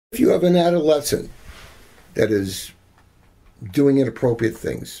If you have an adolescent that is doing inappropriate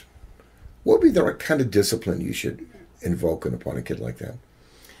things, what would be the kind of discipline you should invoke upon a kid like that?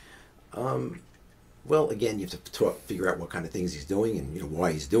 Well, again, you have to figure out what kind of things he's doing and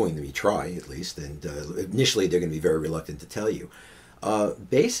why he's doing them. You try, at least, and initially they're going to be very reluctant to tell you.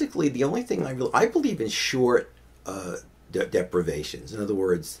 Basically, the only thing I believe in short deprivations. In other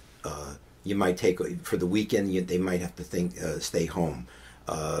words, you might take for the weekend. They might have to stay home.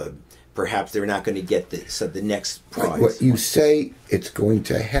 Perhaps they're not going to get the next prize. What you say it's going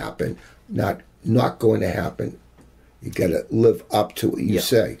to happen, not going to happen. You got to live up to what you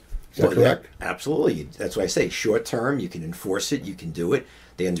say. Is that correct? Absolutely. That's why I say short term. You can enforce it. You can do it.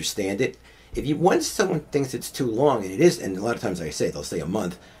 They understand it. Once someone thinks it's too long, and it is, and a lot of times I say they'll say a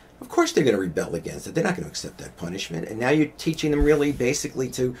month. Of course they're going to rebel against it. They're not going to accept that punishment. And now you're teaching them really basically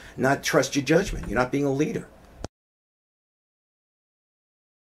to not trust your judgment. You're not being a leader.